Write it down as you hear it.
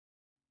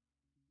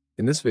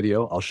In this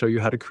video, I'll show you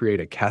how to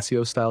create a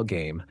Casio-style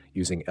game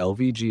using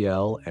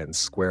LVGL and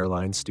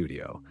Squareline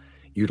Studio,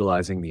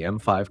 utilizing the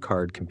M5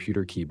 card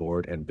computer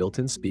keyboard and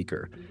built-in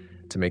speaker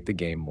to make the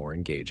game more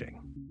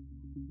engaging.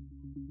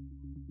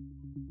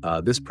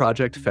 This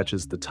project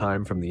fetches the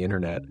time from the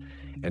internet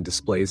and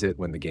displays it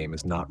when the game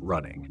is not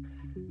running.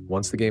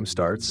 Once the game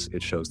starts,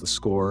 it shows the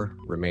score,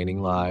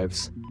 remaining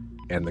lives,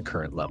 and the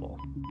current level.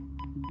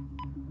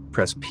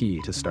 Press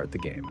P to start the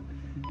game.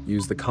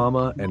 Use the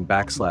comma and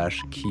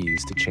backslash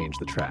keys to change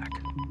the track.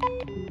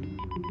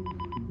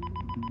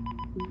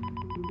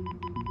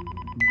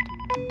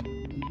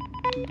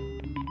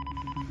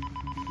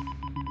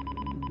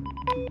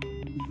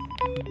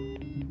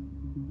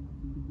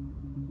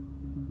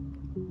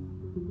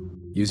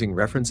 Using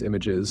reference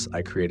images,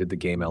 I created the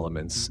game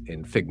elements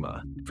in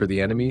Figma. For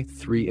the enemy,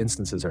 3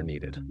 instances are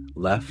needed: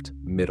 left,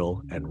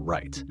 middle, and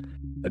right.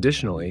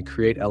 Additionally,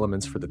 create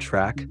elements for the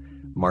track,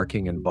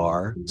 marking, and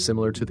bar,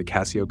 similar to the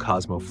Casio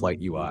Cosmo Flight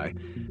UI,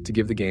 to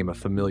give the game a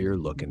familiar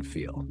look and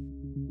feel.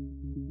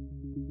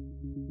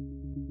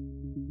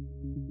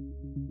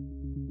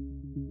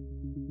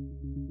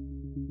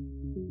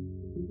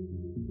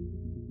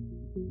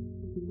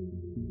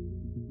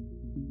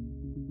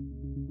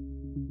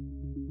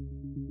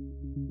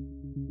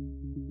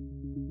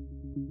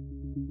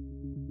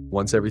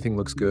 Once everything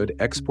looks good,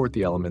 export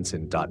the elements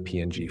in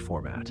 .png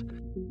format.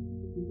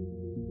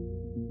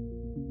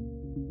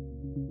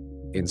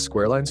 In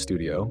Squareline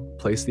Studio,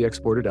 place the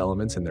exported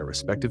elements in their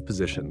respective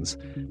positions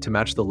to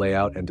match the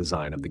layout and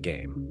design of the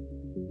game.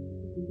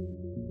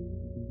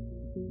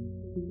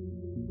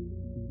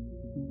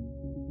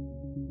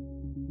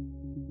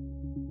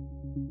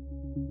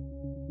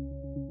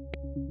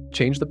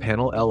 Change the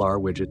panel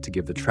LR widget to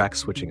give the track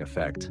switching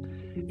effect,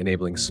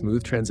 enabling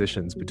smooth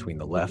transitions between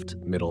the left,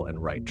 middle,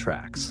 and right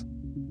tracks.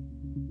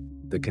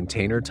 The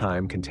container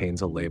time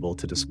contains a label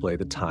to display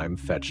the time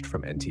fetched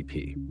from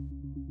NTP.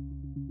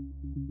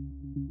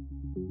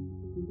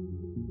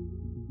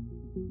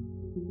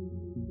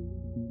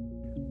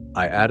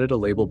 I added a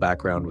label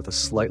background with a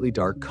slightly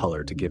dark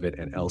color to give it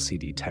an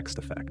LCD text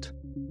effect.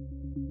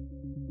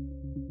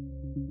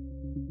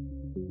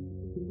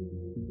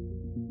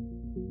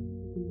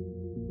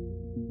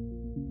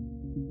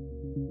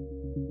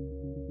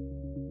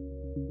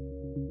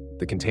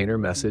 The container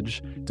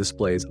message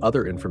displays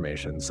other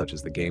information such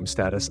as the game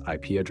status,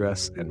 IP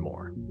address, and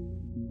more.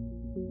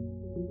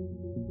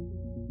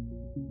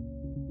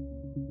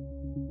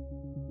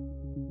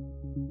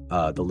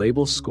 The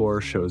label score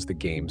shows the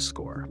game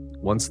score.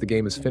 Once the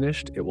game is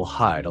finished, it will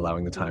hide,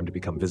 allowing the time to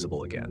become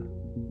visible again.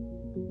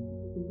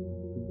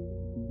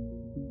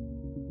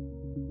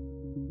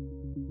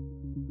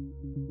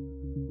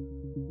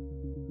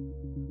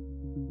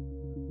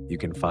 You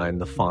can find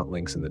the font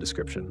links in the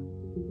description.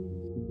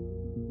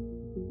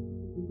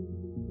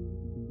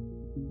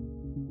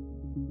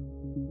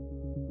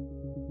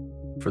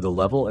 For the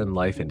level and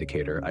life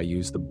indicator, I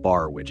use the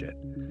bar widget.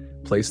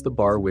 Place the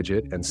bar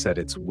widget and set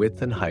its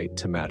width and height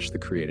to match the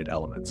created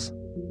elements.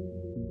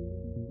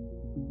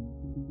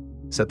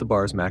 Set the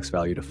bar's max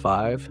value to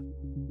 5.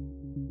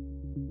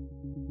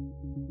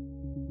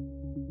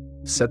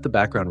 Set the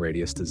background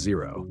radius to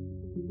 0.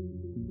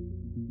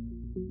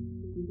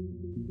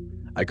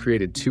 I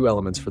created 2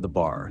 elements for the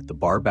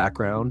bar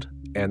background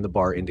and the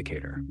bar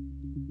indicator.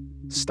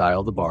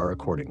 Style the bar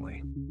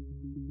accordingly.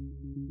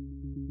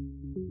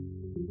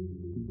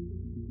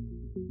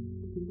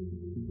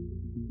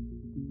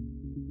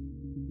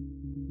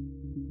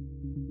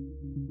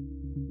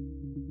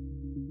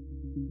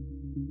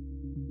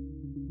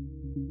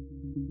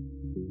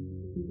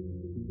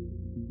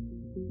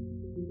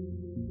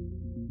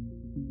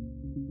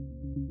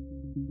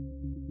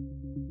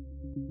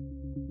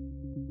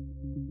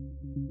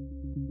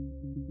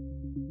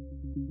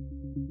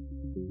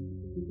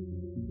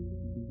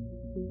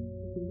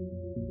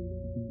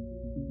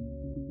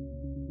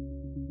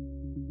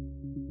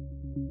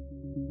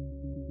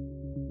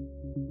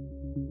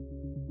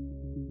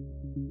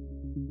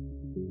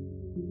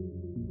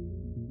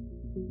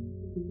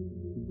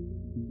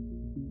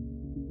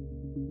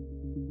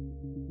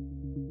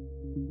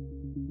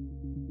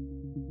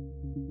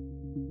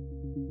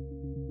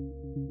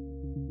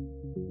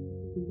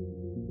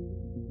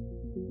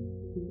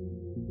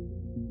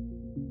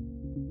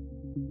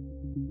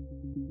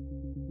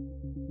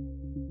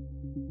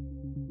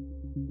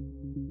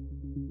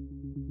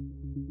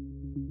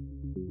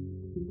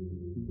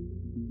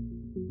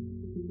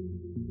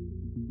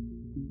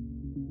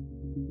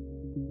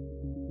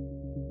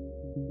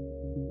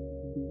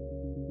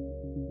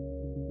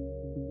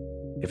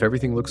 If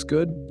everything looks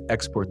good,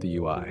 export the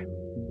UI.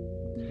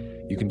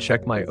 You can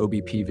check my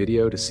OBP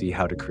video to see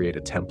how to create a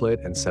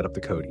template and set up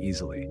the code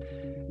easily.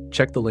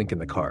 Check the link in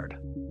the card.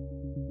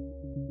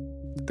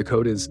 The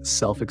code is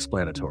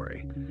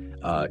self-explanatory.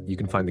 You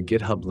can find the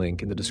GitHub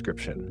link in the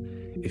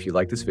description. If you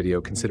like this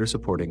video, consider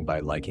supporting by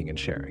liking and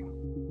sharing.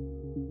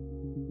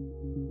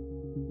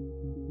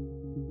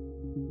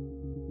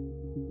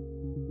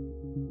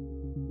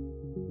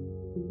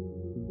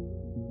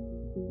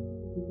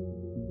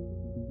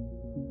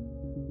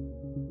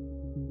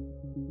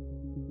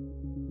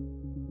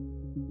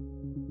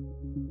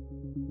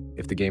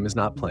 If the game is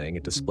not playing,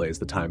 it displays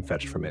the time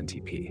fetched from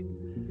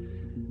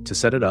NTP. To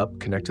set it up,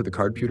 connect to the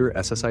cardputer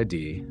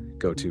SSID,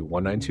 go to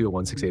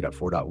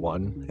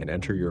 192.168.4.1, and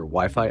enter your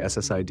Wi-Fi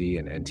SSID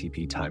and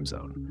NTP time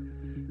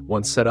zone.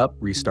 Once set up,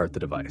 restart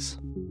the device.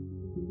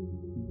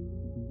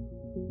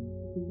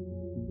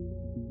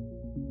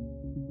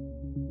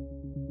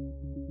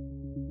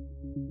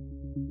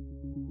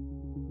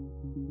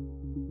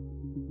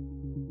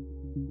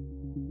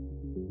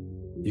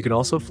 You can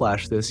also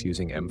flash this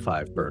using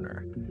M5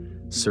 Burner.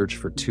 Search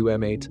for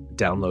 2M8,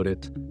 download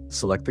it,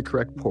 select the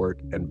correct port,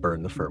 and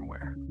burn the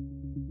firmware.